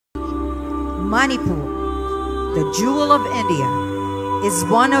Manipur, the jewel of India, is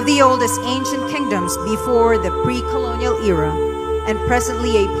one of the oldest ancient kingdoms before the pre-colonial era and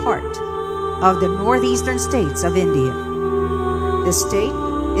presently a part of the northeastern states of India. The state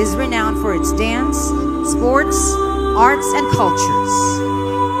is renowned for its dance, sports, arts, and cultures.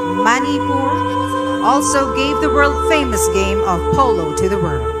 Manipur also gave the world-famous game of polo to the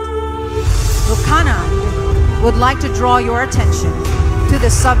world. Lukanand would like to draw your attention to the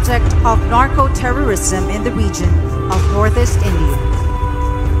subject of narco-terrorism in the region of northeast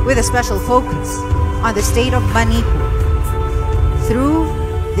India, with a special focus on the state of Manipur through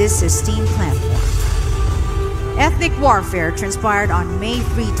this esteemed platform. Ethnic warfare transpired on May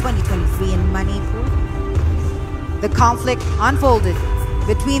 3, 2023 in Manipur. The conflict unfolded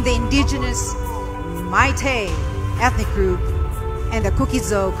between the indigenous Meitei ethnic group and the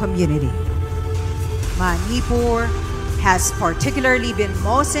Kuki-Zo community. Manipur has particularly been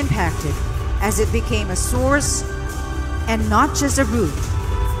most impacted as it became a source and not just a route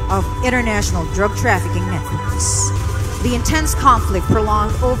of international drug trafficking networks. The intense conflict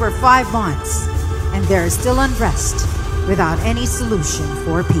prolonged over 5 months, and there is still unrest without any solution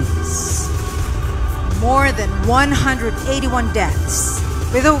for peace. More than 181 deaths,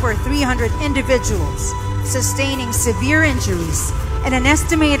 with over 300 individuals sustaining severe injuries and an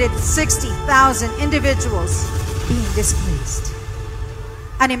estimated 60,000 individuals being displaced.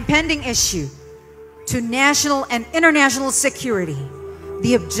 An impending issue to national and international security.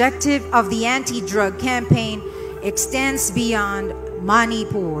 The objective of the anti-drug campaign extends beyond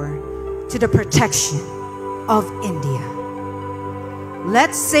Manipur to the protection of India.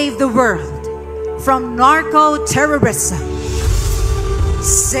 Let's save the world from narco-terrorism.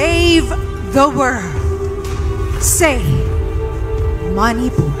 Save the world. Save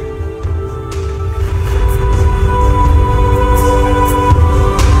Manipur.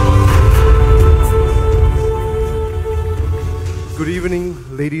 Good evening,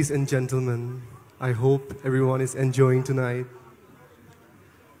 ladies and gentlemen. I hope everyone is enjoying tonight.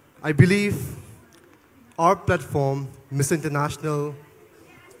 I believe our platform, Miss International,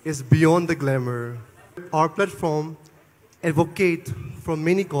 is beyond the glamour. Our platform advocates for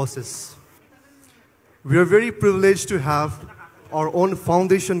many causes. We are very privileged to have our own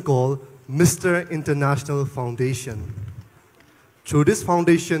foundation called Mr. International Foundation. Through this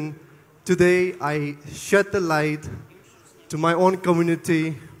foundation, today I shed the light to my own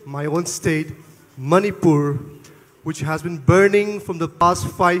community, my own state, Manipur, which has been burning from the past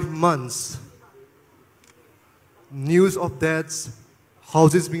 5 months. News of deaths,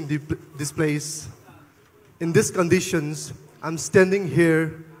 houses being displaced. In these conditions, I'm standing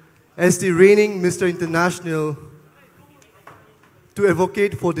here as the reigning Mr. International to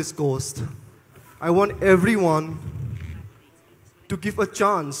advocate for this cause. I want everyone to give a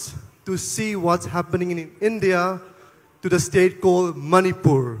chance to see what's happening in India to the state called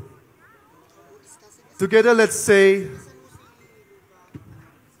Manipur. Together, let's say,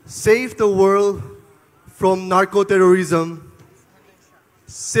 save the world from narco-terrorism.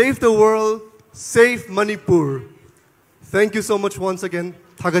 Save the world, save Manipur. Thank you so much once again.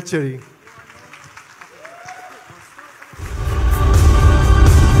 Thagacheri.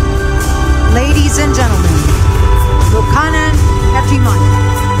 Ladies and gentlemen, Lukanand,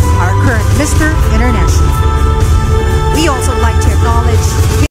 our current Mr. International. We also like to acknowledge